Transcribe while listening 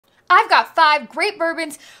I've got 5 great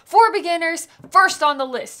bourbons for beginners. First on the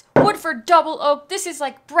list, Woodford Double Oak. This is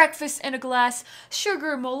like breakfast in a glass.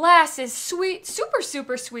 Sugar, molasses, sweet, super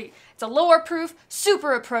sweet. It's a lower proof,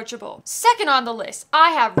 super approachable. Second on the list,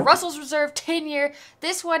 I have Russell's Reserve 10-year.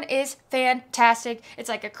 This one is fantastic. It's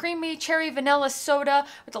like a creamy cherry vanilla soda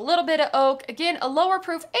with a little bit of oak. Again, a lower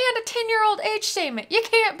proof and a 10-year-old age statement. You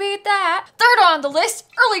can't beat that. Third on the list,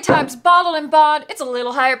 Early Times Bottle and Bond. It's a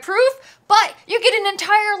little higher proof, but you get an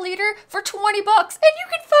entire liter for 20 bucks and you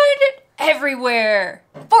can find it everywhere.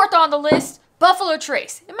 Fourth on the list, Buffalo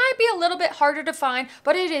Trace. It might be a little bit harder to find,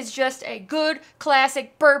 but it is just a good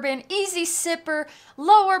classic bourbon, easy sipper,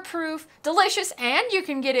 lower proof, delicious, and you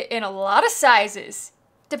can get it in a lot of sizes,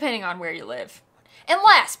 depending on where you live. And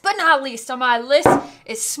last but not least on my list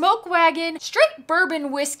is Smoke Wagon, straight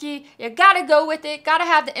bourbon whiskey. You gotta go with it, gotta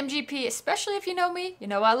have the MGP, especially if you know me. You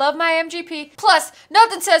know I love my MGP. Plus,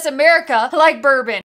 nothing says America like bourbon.